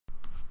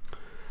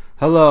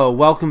Hello,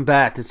 welcome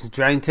back. This is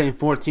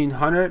DragonTank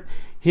 1400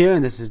 here,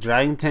 and this is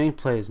DragonTank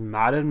Plays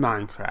Modded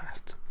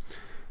Minecraft.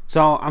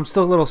 So I'm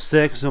still a little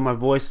sick, so my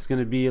voice is going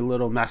to be a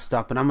little messed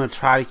up, and I'm going to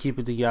try to keep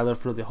it together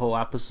for the whole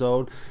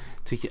episode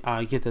to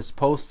get this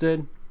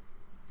posted.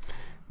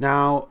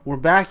 Now we're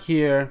back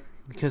here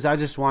because I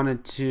just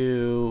wanted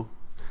to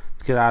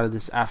get out of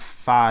this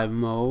F5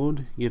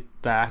 mode,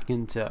 get back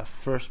into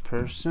first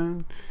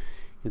person,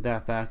 get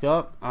that back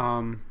up.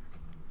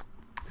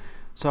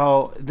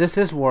 So this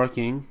is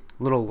working.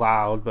 A little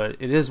loud, but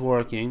it is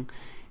working.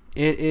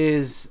 It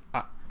is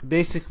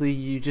basically,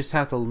 you just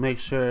have to make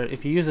sure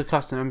if you use a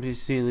custom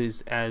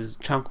NPCs as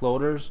chunk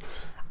loaders.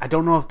 I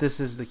don't know if this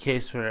is the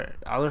case for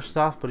other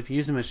stuff, but if you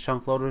use them as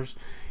chunk loaders,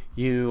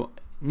 you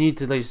need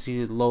to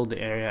basically load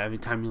the area every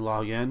time you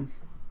log in.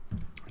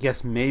 I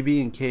guess maybe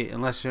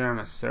unless you're on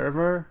a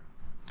server.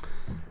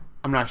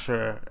 I'm not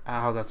sure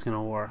how that's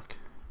gonna work.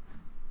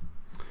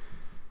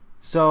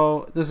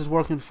 So this is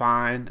working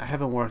fine. I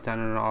haven't worked on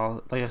it at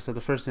all. Like I said,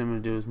 the first thing I'm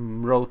going to do is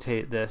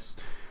rotate this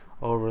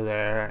over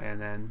there and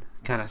then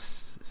kind of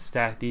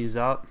stack these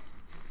up.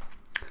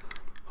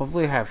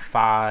 Hopefully I have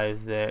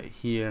 5 that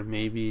here,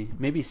 maybe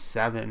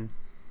 7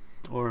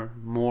 or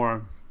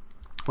more.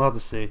 We'll have to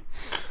see.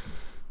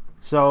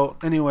 So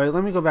anyway,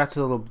 let me go back to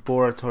the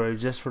laboratory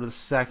just for the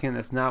second.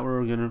 That's not where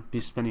we're going to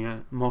be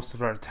spending most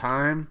of our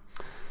time.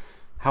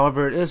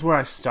 However, it is where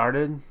I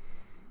started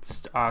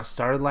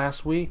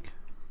last week.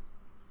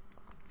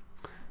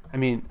 I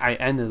mean, I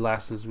ended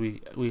last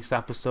week's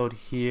episode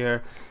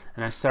here,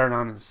 and I started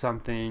on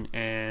something,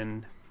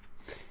 and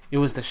it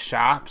was the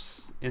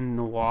shops in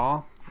the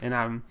wall, and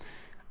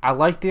I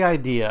like the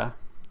idea.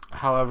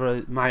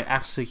 However, my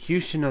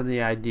execution of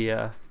the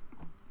idea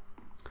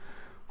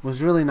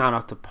was really not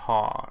up to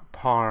par,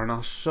 and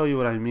I'll show you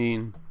what I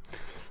mean.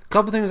 A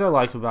couple things I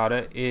like about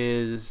it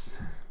is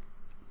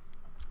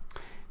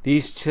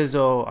these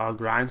chisel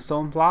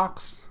grindstone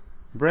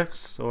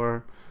bricks,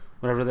 or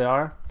whatever they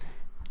are.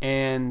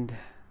 And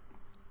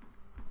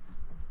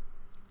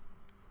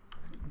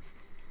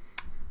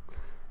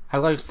I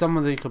like some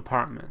of the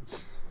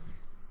compartments,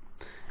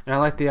 and I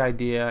like the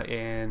idea,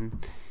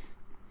 and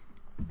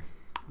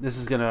this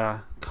is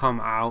gonna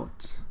come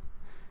out,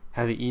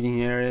 have an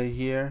eating area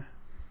here.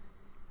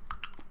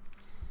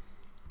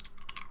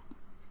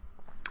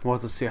 We'll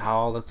have to see how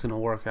all that's gonna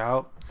work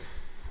out.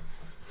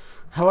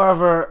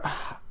 However,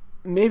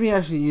 maybe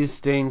I should use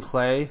stained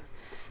clay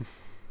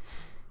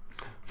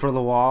for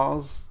the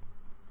walls.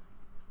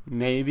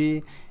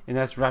 Maybe, and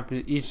that's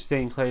each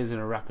stained clay is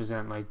going to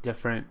represent like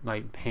different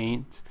like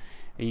paint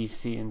that you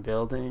see in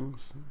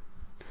buildings.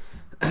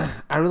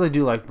 I really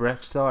do like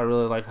bricks though. I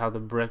really like how the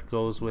brick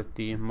goes with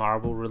the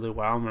marble really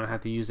well. I'm going to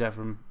have to use that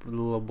from the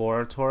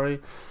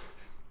laboratory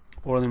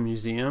or the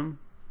museum.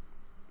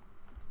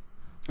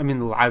 I mean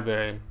the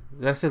library.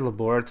 Did I say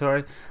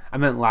laboratory? I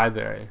meant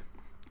library.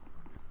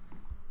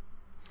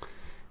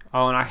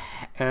 Oh,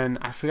 and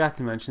I forgot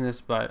to mention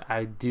this, but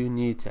I do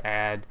need to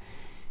add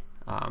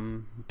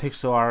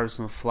pixel art,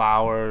 some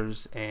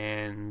flowers,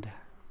 and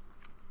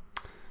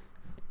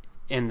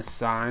the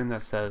sign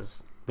that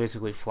says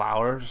basically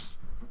flowers.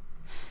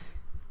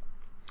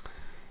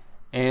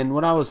 And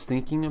what I was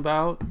thinking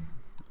about,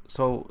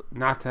 so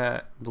not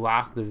to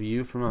block the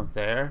view from up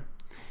there,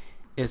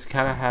 is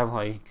kind of have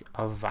like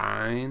a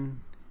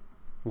vine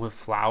with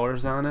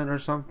flowers on it or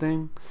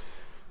something.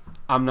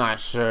 I'm not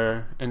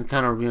sure, and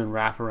kind of being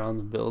wrapped around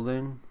the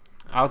building.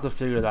 I'll have to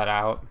figure that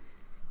out.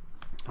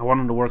 I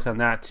wanted to work on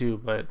that too,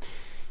 but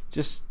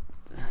just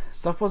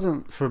stuff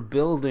wasn't for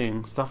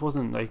building. Stuff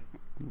wasn't like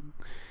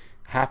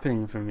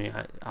happening for me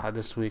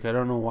this week. I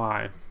don't know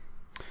why.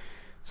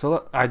 So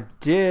look, I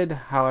did,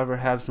 however,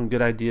 have some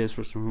good ideas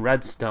for some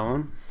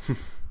redstone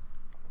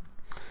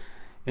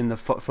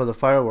for the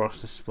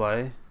fireworks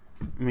display.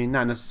 I mean,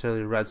 not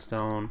necessarily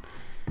redstone.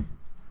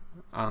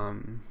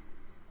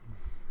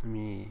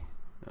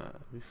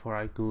 Before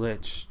I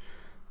glitch,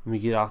 let me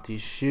get off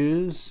these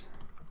shoes.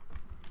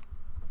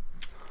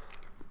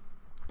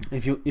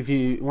 If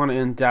you want to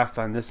in-depth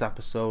on this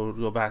episode,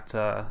 go back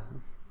to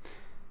I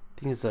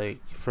think it's like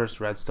first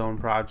redstone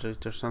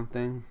project or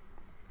something.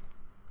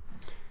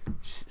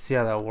 See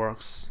how that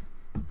works.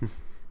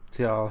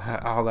 See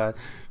how that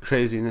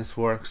craziness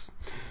works.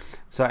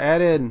 So I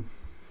added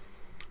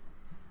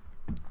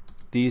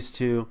these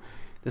two.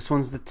 This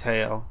one's the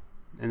tail,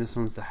 and this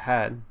one's the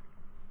head.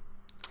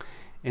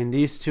 And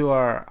these two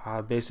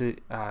are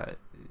basic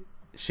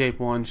shape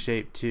 1,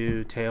 shape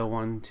 2, tail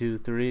 1, 2,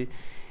 3.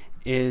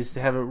 Is to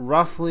have it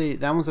roughly,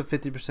 that one's a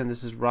 50%,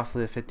 this is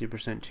roughly a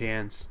 50%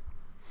 chance,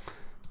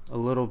 a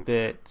little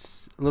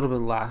bit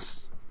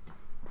less,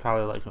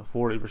 probably like a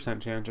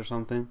 40% chance or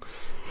something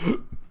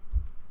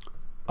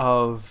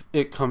of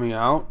it coming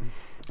out,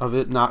 of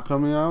it not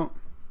coming out.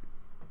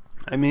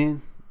 I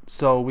mean,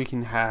 so we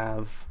can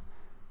have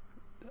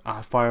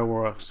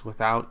fireworks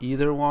without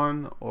either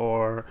one,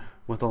 or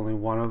with only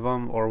one of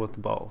them, or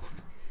with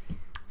both.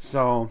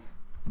 So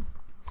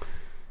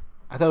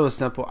I thought it was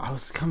simple.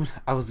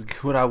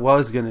 What I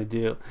was gonna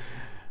do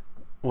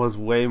was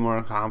way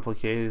more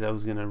complicated. I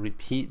was gonna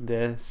repeat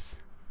this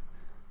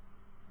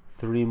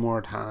 3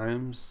 more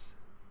times.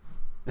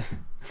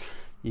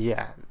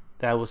 Yeah,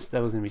 that was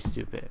gonna be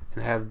stupid,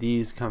 and have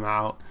these come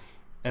out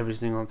every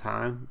single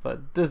time.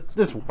 But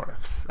this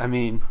works. I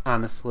mean,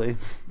 honestly,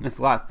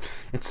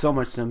 it's so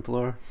much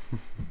simpler.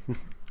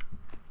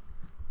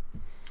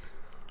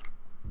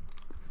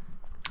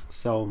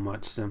 So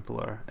much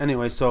simpler.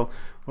 Anyway, so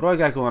what do I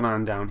got going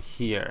on down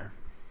here?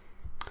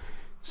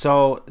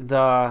 So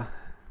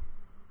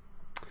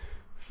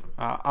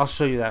I'll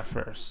show you that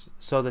first.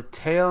 So the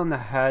tail and the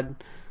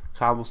head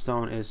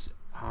cobblestone is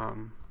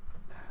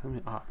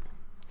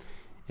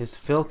is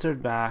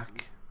filtered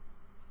back.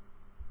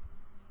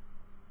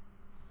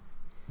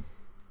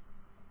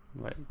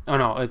 Wait, oh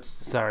no,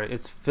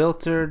 it's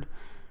filtered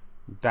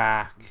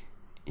back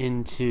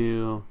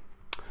into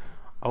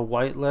a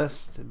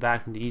whitelist,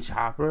 back into each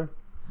hopper,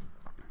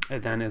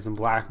 and then is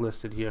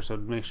blacklisted here, so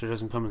make sure it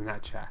doesn't come in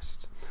that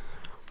chest.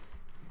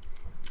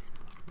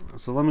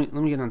 So let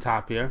me get on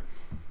top here.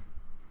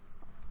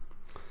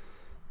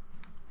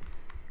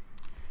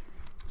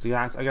 So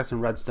guys, I got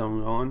some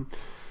redstone going.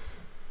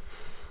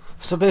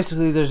 So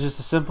basically, there's just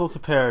a simple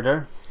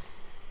comparator.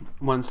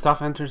 When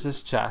stuff enters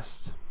this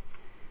chest,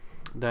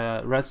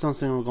 the redstone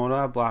signal will go to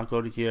that block,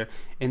 go to here,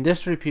 and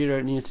this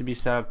repeater needs to be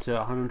set up to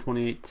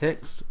 128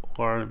 ticks,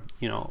 or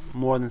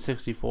more than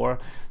 64,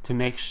 to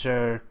make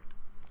sure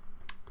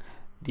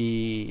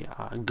the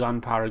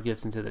gunpowder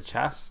gets into the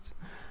chest.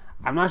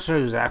 I'm not sure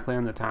exactly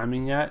on the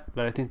timing yet,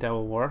 but I think that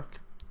will work.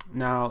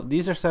 Now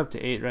these are set up to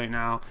 8 right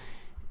now,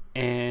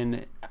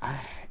 and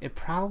it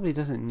probably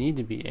doesn't need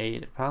to be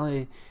 8. It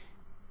probably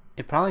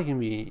can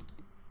be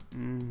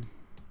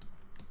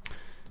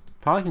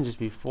probably can just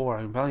be 4.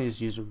 I can probably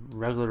just use a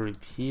regular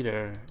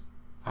repeater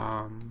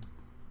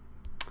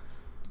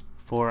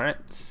for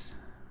it,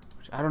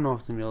 which I don't know if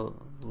it's gonna be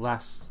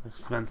less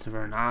expensive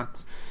or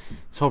not.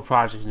 This whole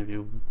project is gonna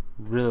be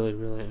really,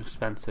 really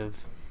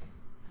expensive.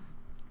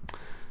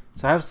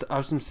 So I have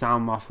some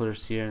sound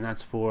mufflers here, and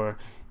that's for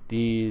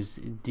these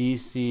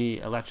DC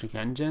electric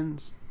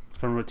engines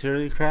from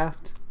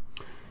AutoCrafting.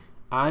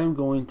 I'm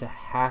going to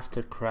have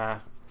to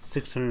craft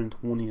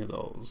 620 of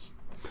those.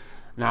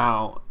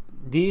 Now,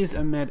 these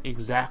emit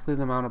exactly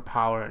the amount of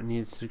power it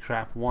needs to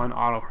craft one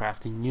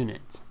AutoCrafting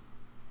unit.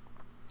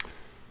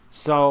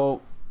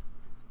 So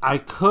I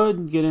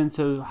could get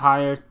into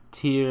higher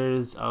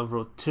tiers of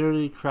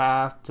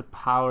AutoCraft to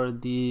power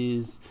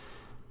these.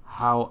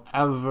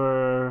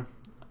 However,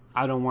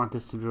 I don't want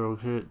this to be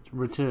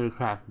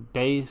AutoCraft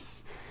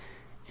base,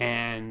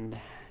 and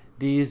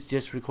these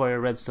just require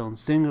redstone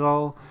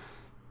single,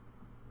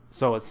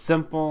 so it's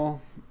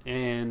simple.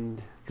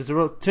 And because the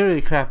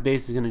AutoCraft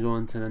base is going to go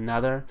into the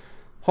nether,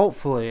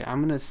 hopefully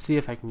I'm going to see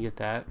if I can get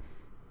that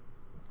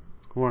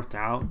worked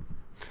out.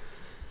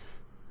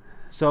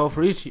 So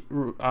for each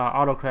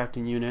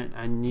AutoCrafting unit,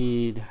 I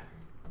need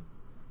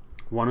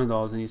one of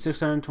those. I need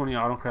 620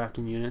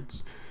 AutoCrafting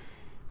units,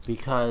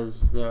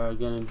 because there are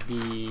going to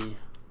be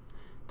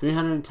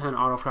 310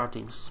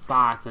 AutoCrafting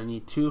spots. I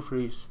need 2 for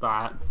each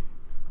spot.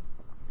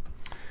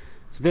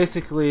 So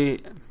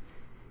basically,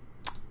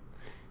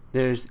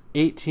 there's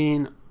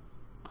 18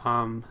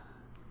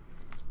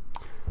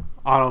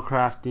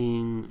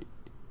 AutoCrafting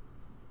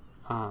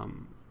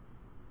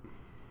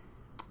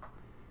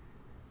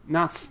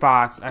not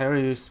spots. I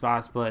already use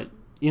spots, but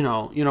you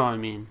know what I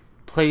mean.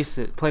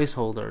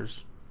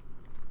 Placeholders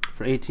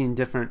for 18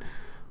 different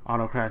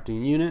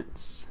AutoCrafting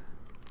units.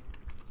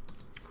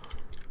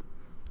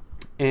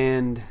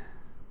 And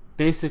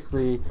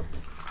basically,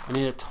 I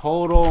need a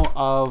total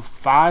of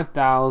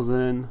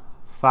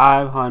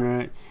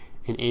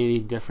 5,580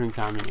 different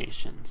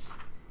combinations.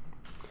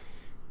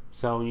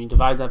 So when you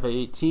divide that by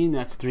 18,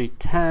 that's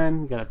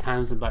 310. You gotta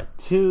times it by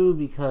 2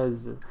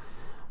 because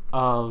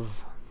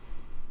of,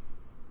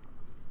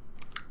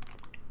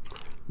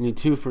 you need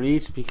 2 for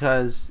each,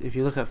 because if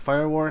you look at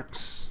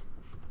fireworks,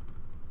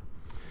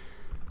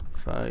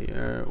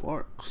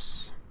 you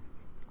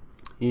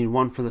need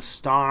 1 for the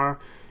star,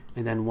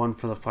 and then 1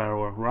 for the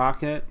firework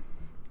rocket.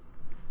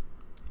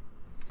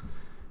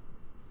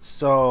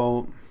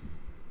 So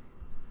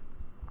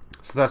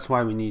that's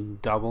why we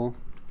need double.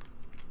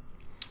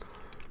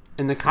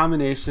 And the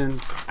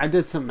combinations, I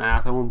did some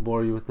math. I won't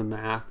bore you with the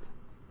math,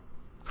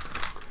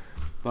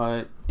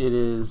 but it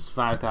is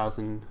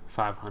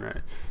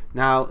 5,500.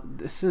 Now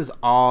this is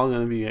all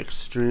going to be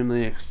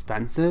extremely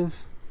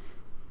expensive.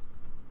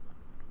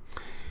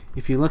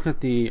 If you look at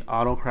the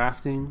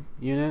AutoCrafting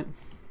unit,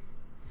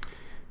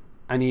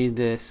 I need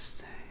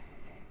this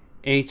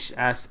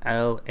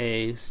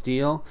HSLA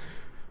steel,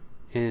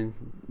 and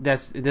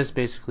this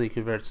basically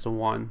converts to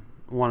one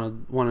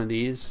of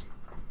these,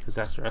 because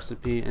that's the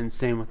recipe. And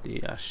same with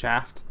the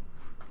shaft.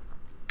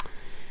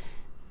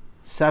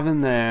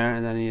 7 there,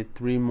 and then I need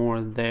 3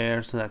 more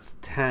there, so that's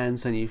 10.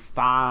 So I need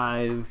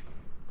 5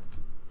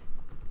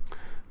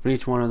 for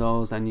each one of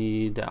those. I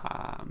need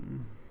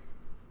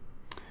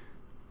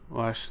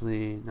well,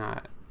 actually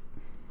not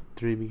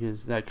 3,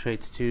 because that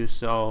creates 2.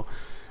 So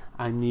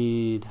I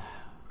need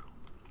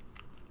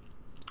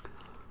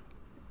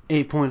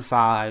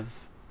 8.5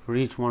 for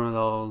each one of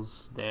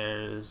those.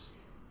 There's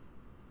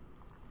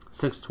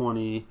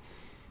 620.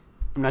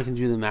 I'm not going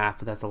to do the math,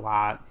 but that's a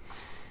lot.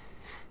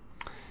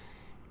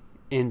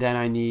 And then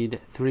I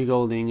need 3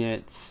 gold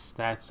ingots.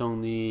 That's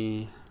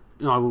only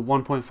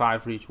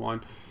 1.5 for each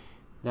one.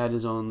 That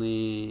is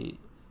only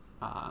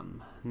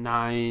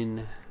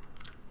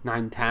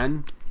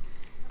 910.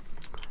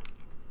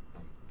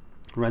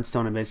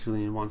 Redstone I basically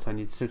need 1, so I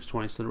need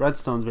 620. So the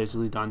redstone's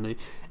basically done. The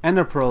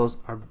ender pearls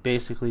are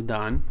basically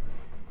done.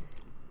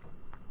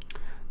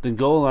 The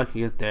gold I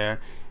can get there,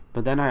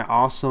 but then I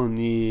also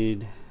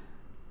need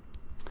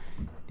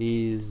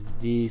these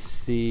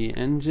DC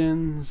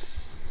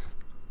engines,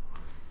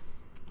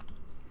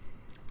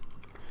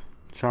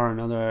 which are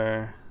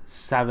another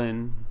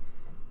 7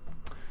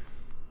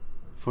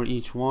 for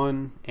each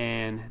one,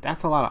 and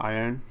that's a lot of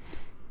iron.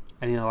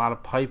 I need a lot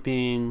of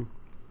piping.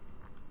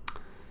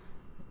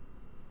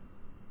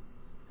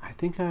 I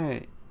think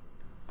I'm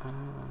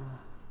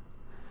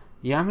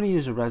gonna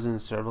use a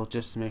resonant serval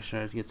just to make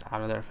sure it gets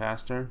out of there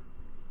faster.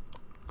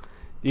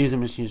 These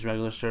I'm just use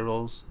regular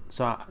servals.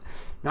 So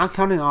not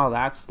counting all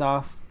that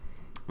stuff.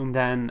 And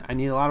then I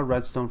need a lot of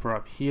redstone for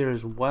up here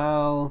as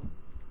well.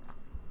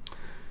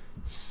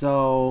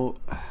 So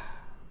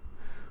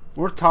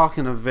we're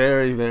talking a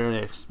very, very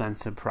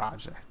expensive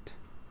project.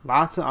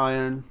 Lots of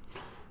iron,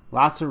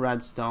 lots of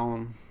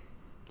redstone,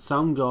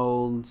 some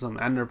gold, some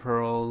ender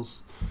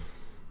pearls.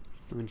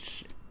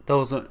 Which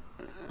those are,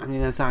 I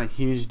mean, that's not a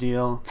huge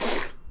deal.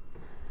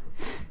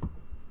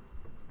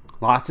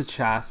 Lots of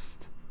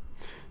chests,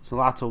 so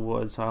lots of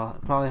wood. So I'll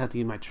probably have to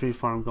get my tree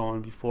farm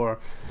going before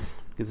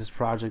I get this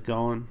project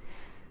going.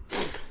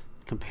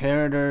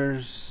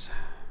 Comparators.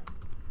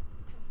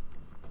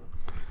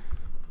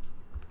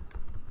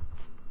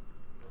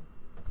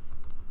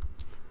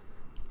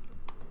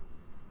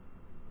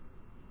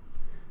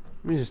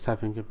 Let me just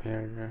type in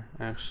comparator.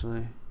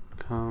 Actually,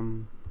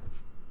 comparator,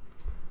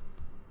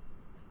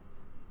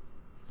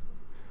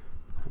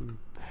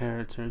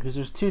 because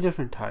there's 2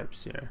 different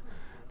types here.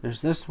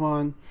 There's this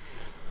one.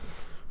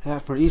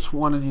 For each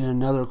one I need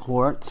another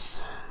quartz,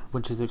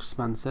 which is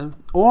expensive.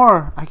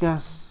 Or I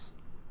guess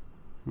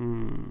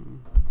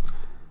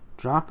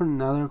drop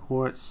another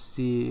quartz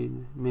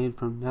seed made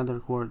from nether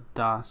quartz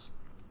dust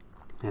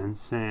and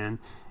sand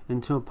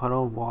into a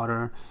puddle of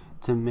water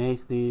to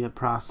make the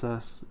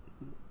process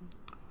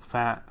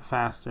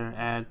faster.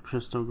 Add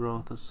crystal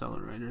growth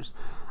accelerators.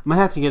 I'm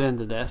gonna have to get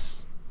into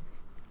this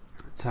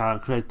to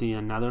create the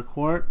nether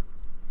quartz,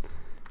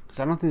 because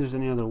I don't think there's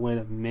any other way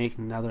to make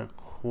nether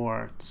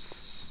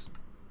quartz.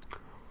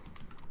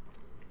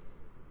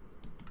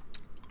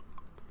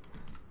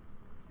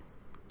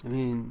 I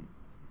mean,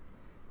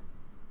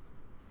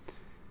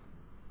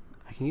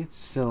 I can get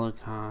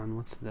silicon.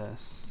 What's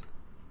this?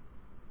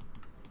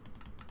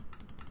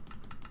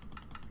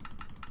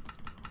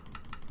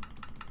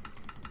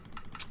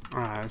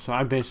 Alright, so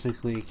I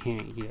basically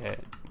can't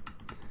get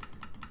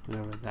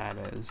whatever that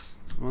is.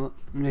 Well,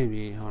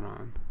 maybe, hold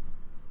on.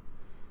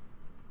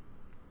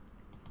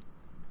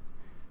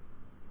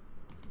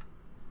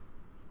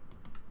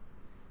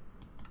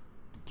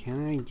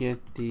 Can I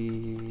get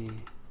the...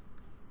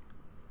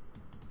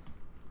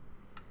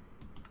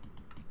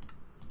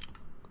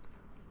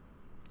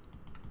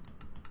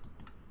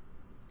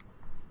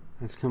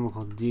 That's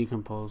chemical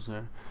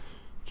decomposer.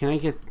 Can I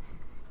get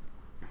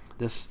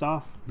this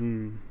stuff?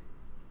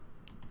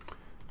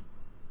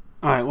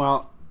 Alright,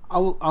 well,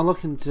 I'll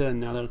look into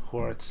nether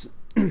quartz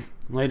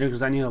later,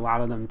 because I need a lot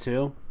of them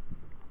too.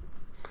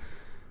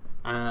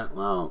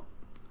 Well,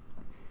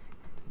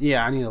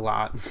 yeah, I need a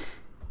lot.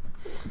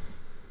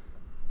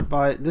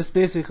 But this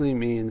basically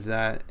means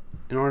that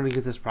in order to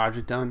get this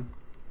project done,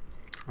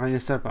 I need to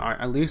set up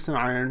at least an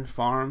iron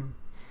farm,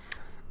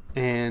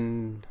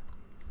 and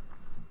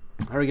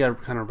I already got a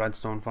kind of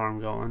redstone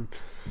farm going.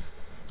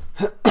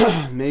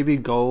 Maybe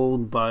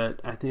gold, but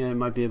I think I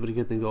might be able to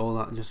get the gold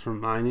out just from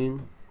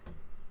mining.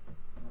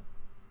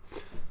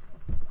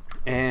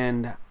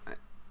 And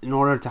in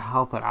order to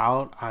help it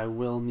out, I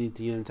will need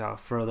to get into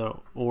further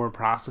ore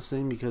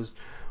processing, because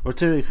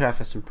AutoCrafting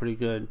has some pretty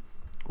good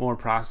ore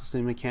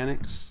processing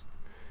mechanics.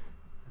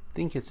 I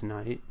think it's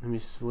night. Let me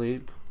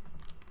sleep.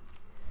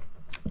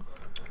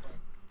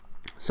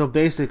 So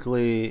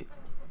basically,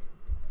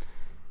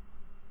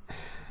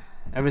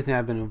 everything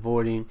I've been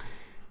avoiding,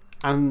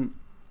 I'm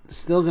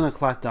still gonna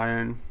collect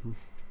iron.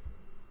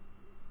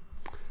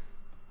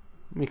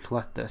 Let me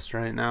collect this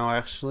right now,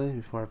 actually,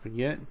 before I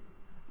forget.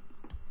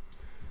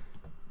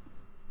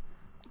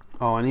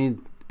 Oh, I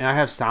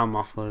have sound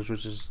mufflers,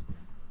 which is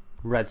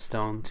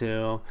redstone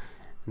too,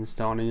 and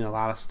stone. I need a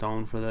lot of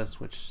stone for this,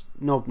 which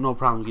no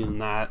problem getting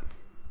that.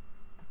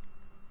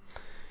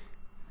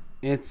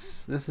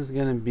 This is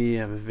gonna be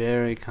a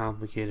very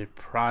complicated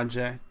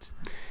project,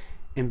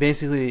 and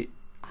basically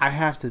I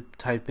have to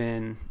type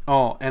in.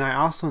 Oh, and I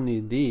also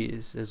need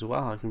these as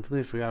well. I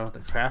completely forgot about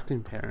the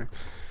crafting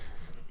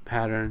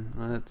pattern.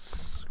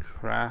 Let's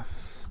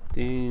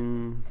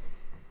crafting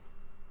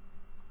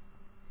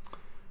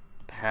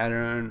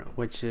pattern,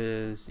 which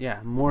is,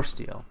 yeah, more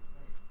steel.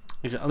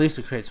 at least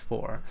it creates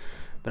 4.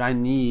 But I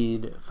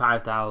need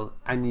 5,000.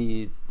 I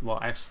need, well,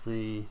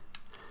 actually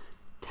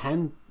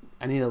 10.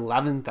 I need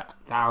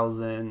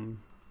 11,000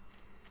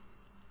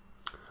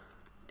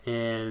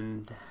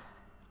 and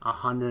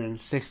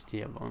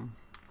 160 of them.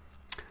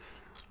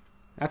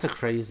 That's a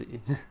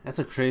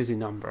crazy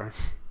number.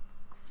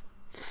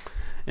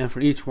 And for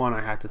each one,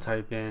 I have to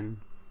type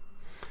in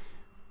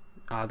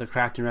the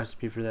crafting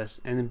recipe for this.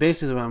 And then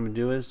basically what I'm going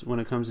to do is, when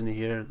it comes into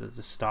here,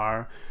 the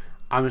star,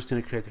 I'm just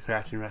going to create the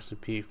crafting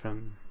recipe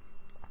from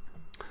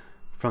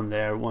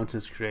there once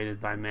it's created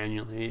by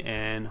manually.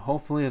 And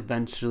hopefully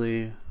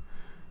eventually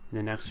in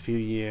the next few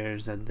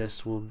years that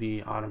this will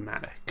be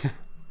automatic.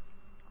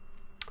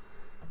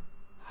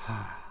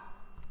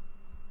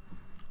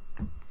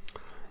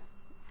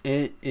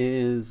 It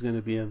is going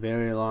to be a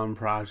very long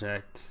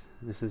project.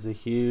 This is a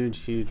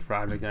huge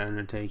project I'm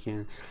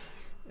undertaking.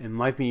 It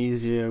might be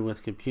easier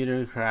with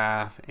computer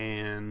craft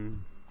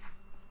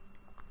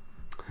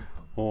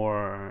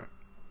or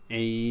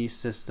AE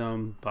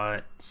system,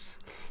 but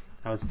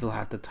I would still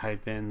have to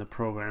type in the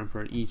program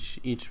for each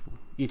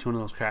one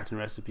of those crafting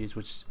recipes,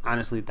 which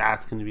honestly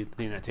that's going to be the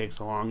thing that takes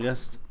the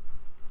longest.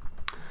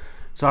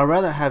 So I'd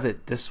rather have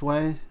it this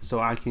way so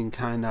I can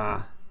kind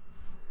of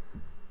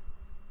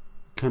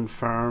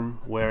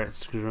confirm where it's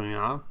screwing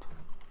up.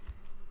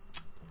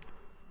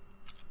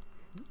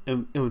 It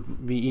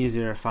would be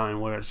easier to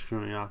find where it's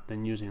screwing up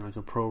than using like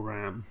a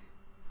program,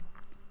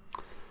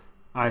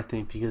 I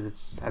think,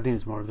 because I think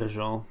it's more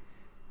visual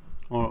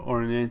or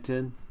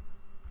oriented.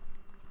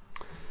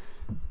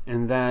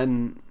 And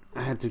then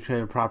I had to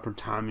create a proper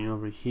timing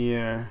over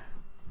here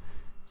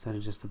instead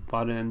of just a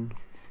button.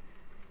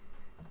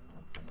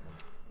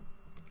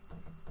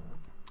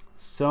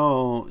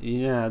 So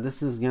yeah,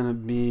 this is gonna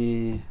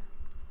be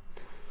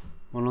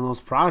one of those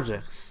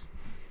projects.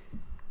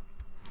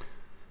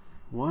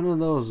 One of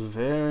those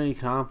very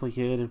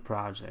complicated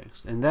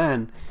projects. And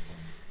then,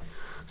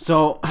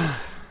 so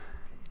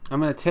I'm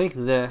going to take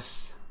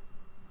this.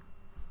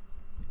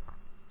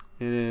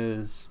 It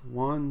is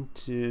 1,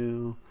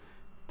 2,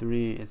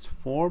 3. It's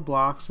 4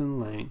 blocks in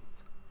length.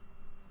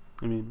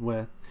 I mean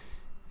width.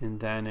 And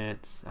then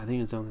it's, I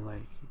think it's only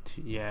like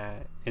 2, yeah,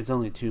 it's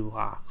only 2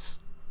 blocks.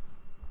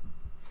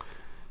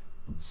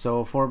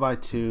 So 4 by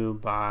 2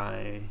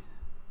 by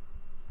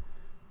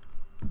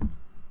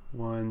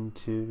 1,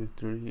 2,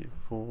 3,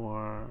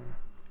 4,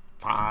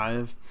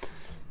 5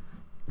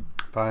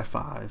 by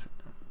 5.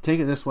 Take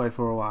it this way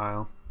for a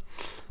while.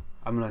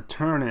 I'm going to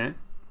turn it,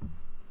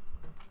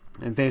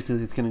 and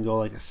basically it's going to go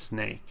like a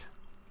snake.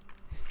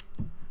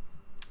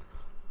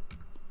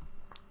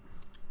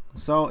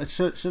 So it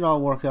should all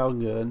work out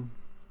good.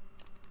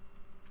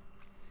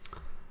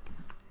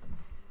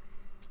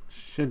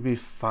 Should be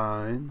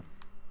fine.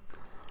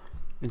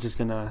 It's just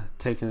going to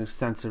take an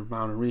extensive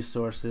amount of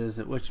resources,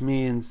 which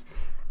means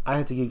I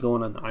have to get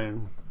going on the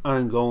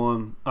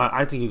I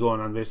have to get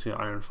going on basically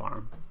iron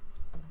farm.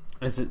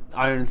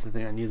 Iron is the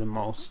thing I need the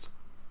most.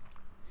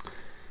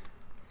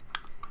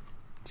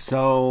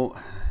 So,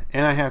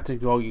 and I have to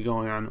get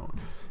going on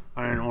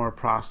iron ore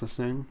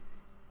processing.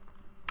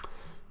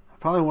 I'll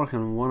probably work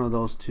on one of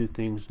those 2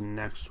 things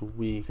next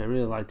week. I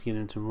really like to get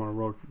into more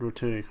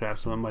rotary craft,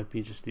 so it might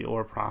be just the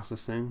ore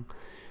processing.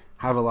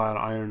 I have a lot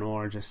of iron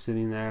ore just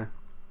sitting there.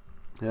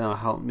 That'll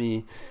help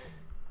me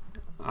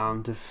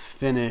to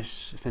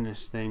finish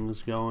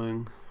things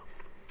going.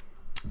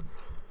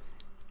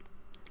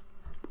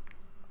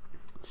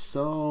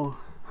 So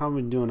how are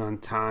we doing on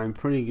time?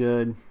 Pretty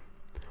good.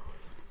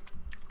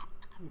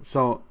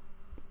 So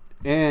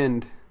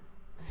and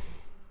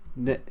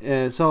the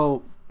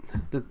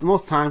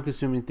most time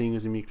consuming thing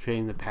is gonna be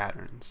creating the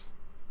patterns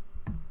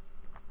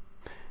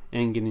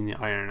and getting the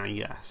iron, I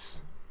guess.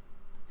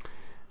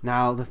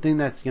 Now the thing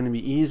that's gonna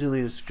be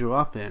easily to screw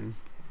up in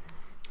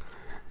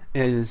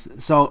is,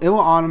 so it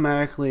will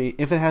automatically,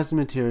 if it has the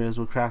materials,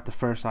 will craft the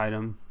first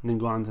item, then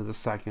go on to the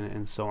second,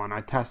 and so on. I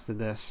tested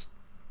this.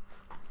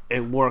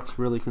 It works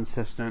really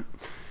consistent,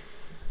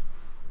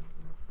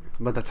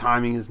 but the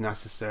timing is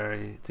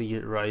necessary to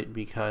get right,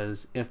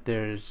 because if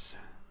there's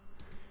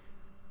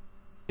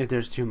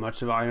too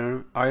much of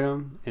an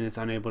item and it's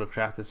unable to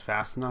craft this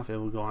fast enough, it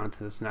will go on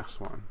to this next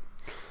one.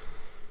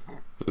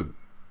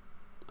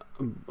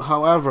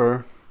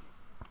 However,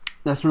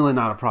 that's really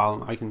not a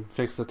problem. I can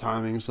fix the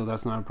timing, so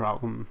that's not a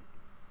problem.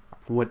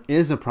 What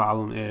is a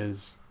problem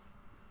is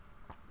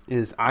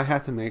I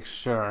have to make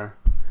sure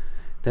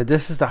that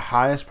this is the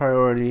highest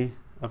priority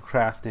of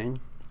crafting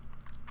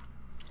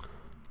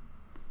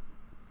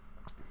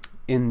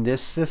in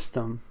this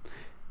system,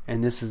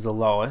 and this is the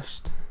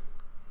lowest.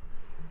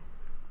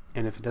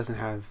 And if it doesn't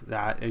have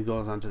that, it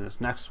goes on to this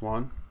next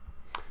one.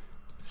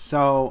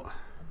 So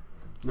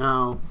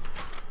now,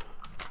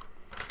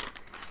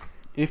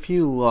 if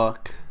you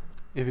look,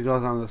 if it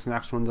goes on to this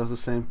next one, does the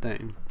same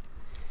thing.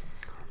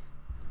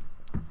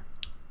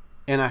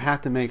 And I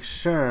have to make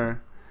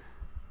sure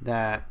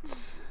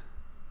that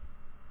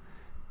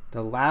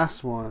the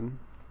last one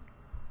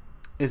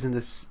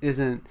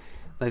isn't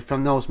like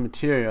from those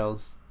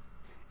materials,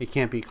 it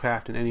can't be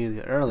crafted in any of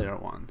the earlier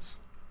ones.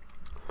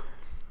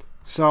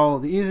 So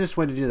the easiest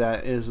way to do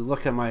that is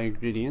look at my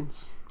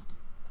ingredients,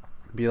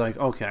 be like,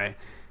 okay,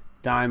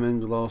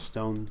 diamond,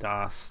 glowstone,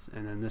 dust,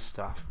 and then this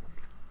stuff.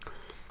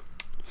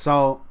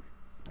 So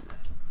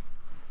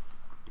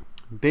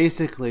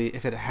basically,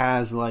 if it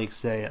has, like,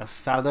 say, a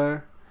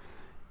feather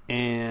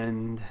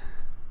and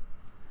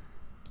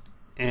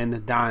a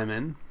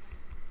diamond,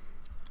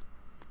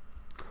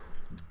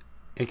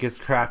 it gets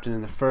crafted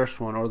in the first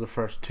one, or the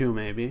first two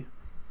maybe,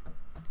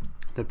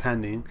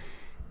 depending.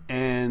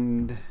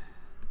 And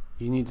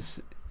you need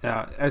to,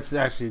 it's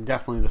actually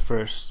definitely the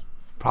first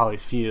probably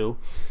few.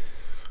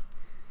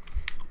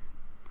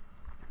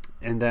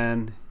 And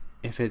then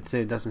if it,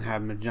 say, doesn't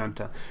have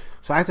magenta,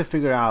 so I have to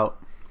figure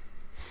out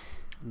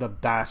the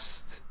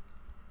best.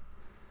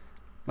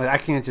 Like, I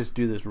can't just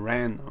do this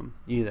random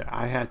either.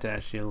 I had to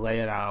actually lay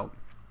it out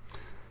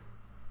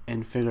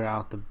and figure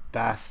out the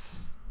best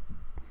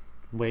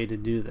way to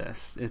do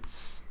this.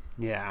 It's,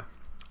 yeah,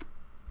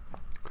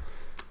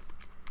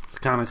 it's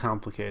kind of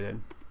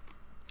complicated.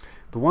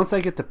 But once I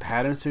get the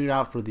patterns figured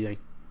out for the, like,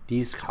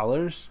 these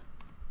colors,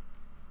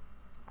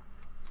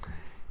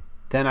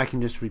 then I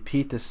can just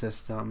repeat the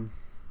system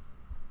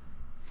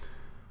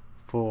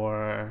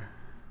for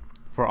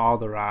all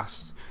the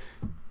rest.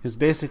 Because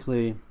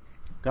basically,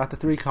 got the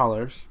 3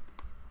 colors.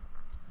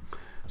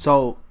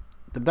 So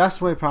the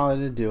best way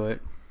probably to do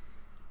it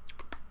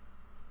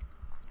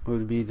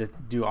would be to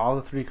do all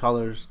the 3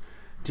 colors,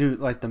 do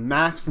like the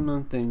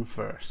maximum thing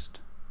first,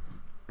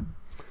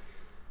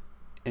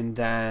 and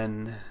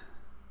then,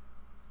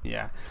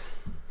 yeah,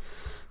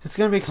 it's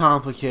gonna be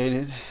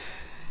complicated.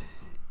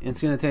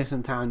 It's gonna take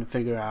some time to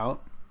figure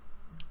out,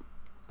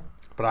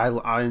 but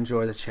I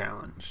enjoy the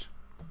challenge,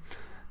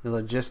 the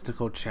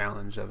logistical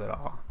challenge of it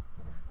all.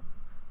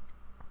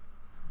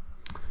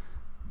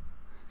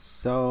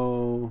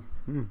 So,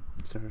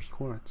 there's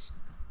quartz.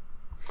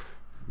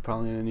 I'm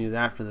probably going to need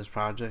that for this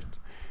project.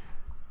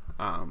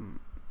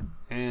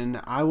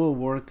 And I will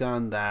work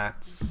on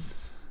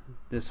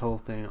this whole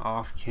thing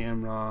off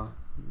camera,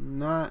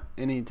 not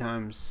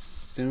anytime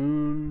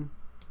soon,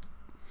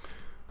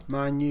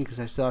 mind you, because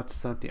I still have to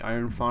set up the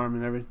iron farm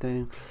and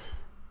everything.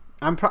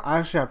 I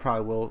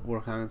probably will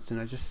work on it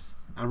soon.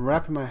 I'm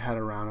wrapping my head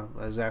around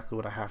exactly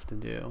what I have to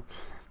do.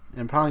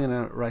 I'm probably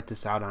going to write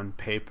this out on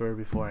paper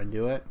before I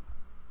do it,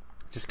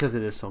 just because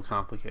it is so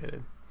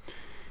complicated.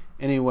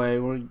 Anyway,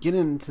 we're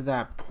getting to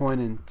that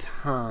point in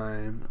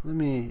time.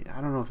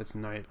 I don't know if it's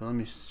night, but let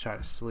me try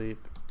to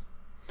sleep.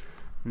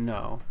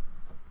 No.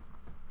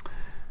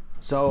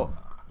 So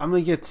I'm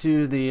going to get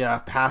to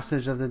the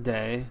passage of the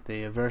day,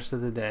 the verse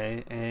of the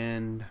day,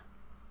 and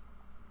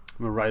I'm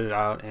going to write it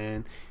out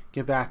and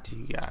get back to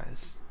you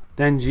guys.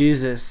 Then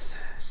Jesus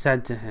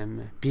said to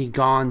him,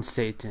 "Begone,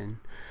 Satan,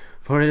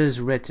 for it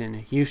is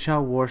written, you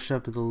shall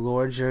worship the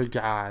Lord your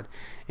God,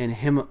 and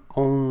him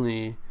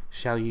only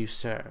shall you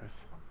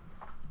serve."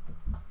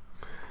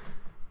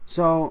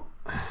 So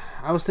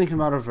I was thinking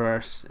about a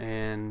verse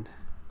and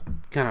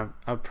kind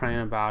of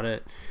praying about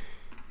it.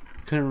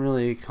 Couldn't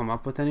really come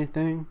up with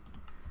anything.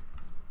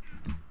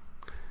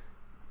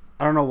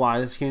 I don't know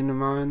why this came to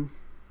mind.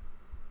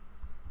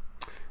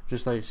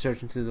 Just like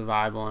searching through the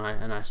Bible,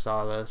 and I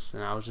saw this,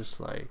 and I was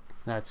just like,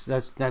 that's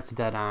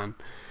dead on.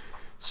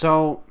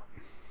 So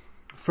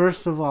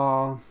first of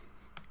all,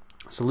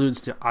 this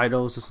alludes to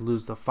idols. This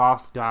alludes to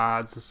false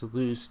gods. This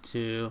alludes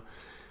to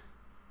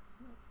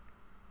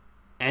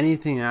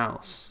anything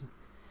else.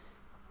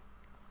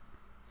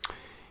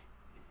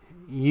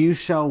 You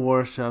shall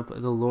worship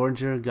the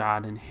Lord your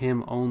God, and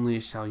him only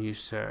shall you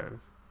serve.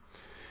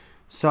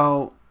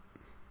 So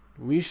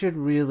we should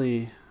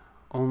really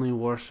only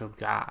worship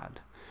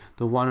God,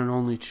 the one and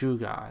only true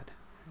God.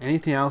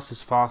 Anything else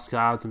is false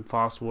gods and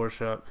false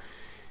worship.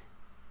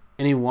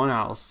 Anyone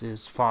else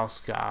is false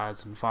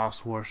gods and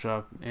false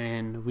worship,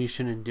 and we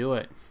shouldn't do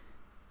it.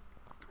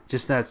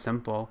 Just that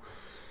simple.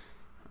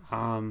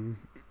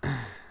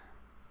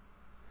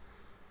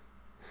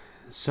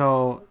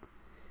 So,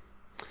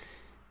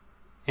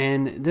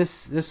 and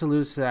this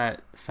alludes to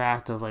that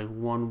fact of like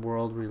one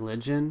world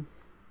religion,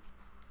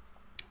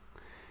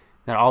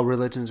 that all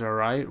religions are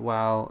right.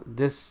 Well,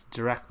 this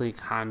directly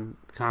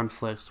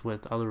conflicts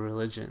with other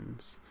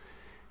religions,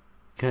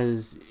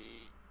 because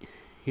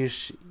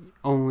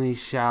only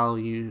shall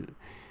you,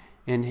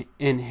 and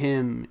in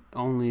him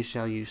only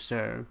shall you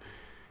serve.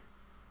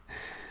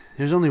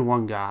 There's only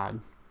one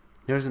God.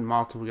 There isn't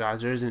multiple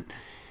gods.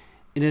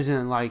 It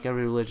isn't like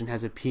every religion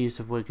has a piece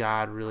of what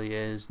God really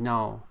is.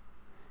 No.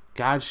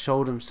 God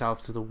showed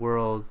himself to the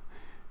world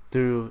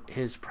through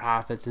his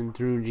prophets and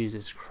through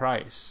Jesus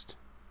Christ,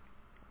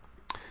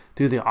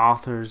 through the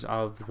authors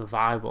of the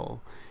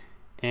Bible.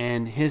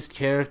 And his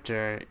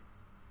character,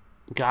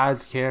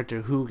 God's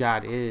character, who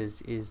God is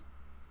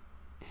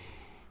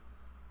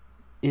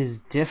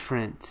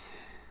different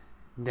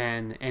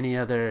than any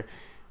other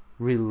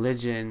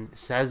religion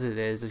says it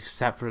is,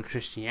 except for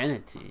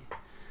Christianity.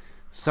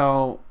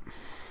 So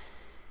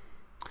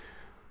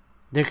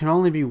there can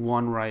only be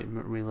one right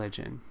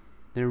religion.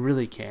 There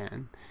really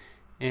can.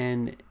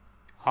 and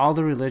all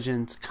the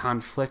religions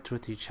conflict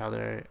with each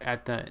other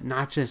at the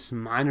not just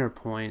minor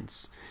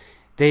points,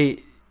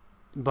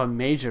 but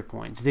major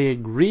points. They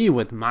agree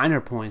with minor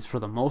points for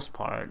the most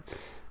part,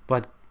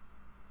 but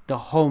the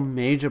whole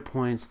major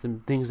points, the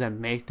things that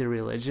make the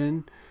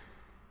religion,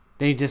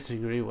 they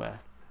disagree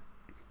with.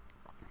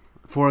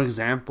 For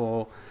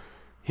example,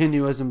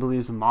 Hinduism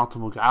believes in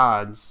multiple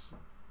gods.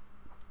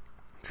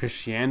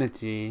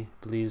 Christianity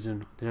believes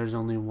in there's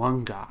only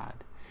one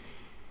God.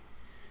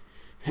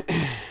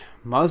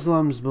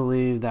 Muslims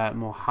believe that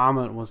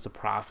Muhammad was the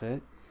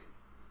prophet.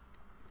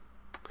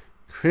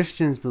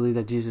 Christians believe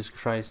that Jesus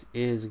Christ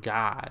is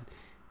God.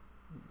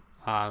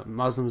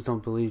 Muslims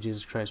don't believe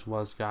Jesus Christ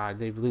was God.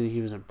 They believe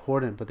he was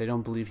important, but they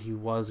don't believe he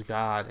was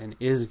God and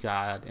is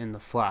God in the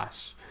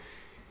flesh.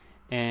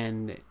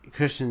 And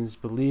Christians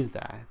believe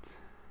that.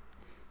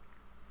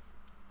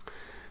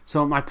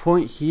 So my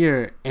point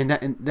here,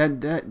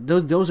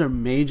 those are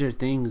major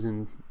things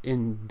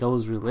in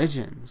those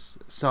religions.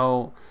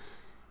 So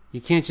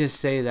you can't just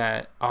say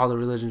that all the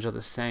religions are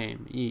the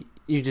same.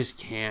 You just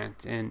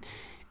can't. And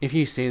if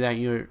you say that,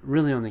 you're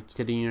really only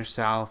kidding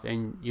yourself,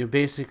 and you're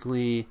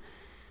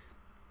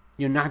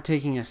not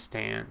taking a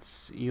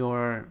stance.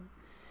 You're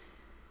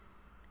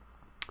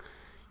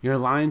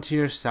lying to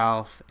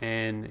yourself,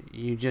 and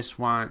you just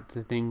want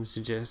the things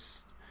to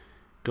just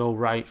go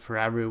right for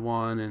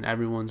everyone, and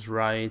everyone's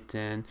right,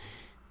 and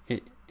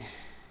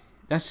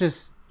that's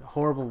just a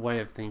horrible way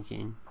of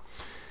thinking.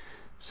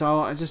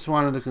 So I just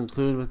wanted to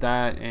conclude with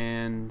that,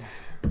 and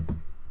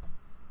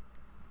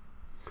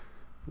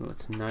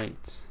it's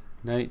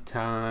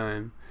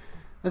nighttime.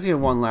 Let's get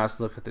one last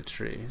look at the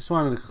tree. Just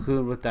wanted to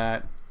conclude with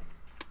that.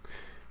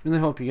 Really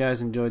hope you guys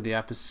enjoyed the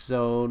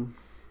episode.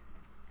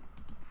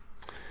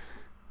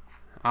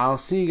 I'll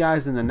see you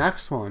guys in the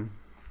next one.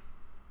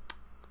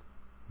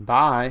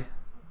 Bye.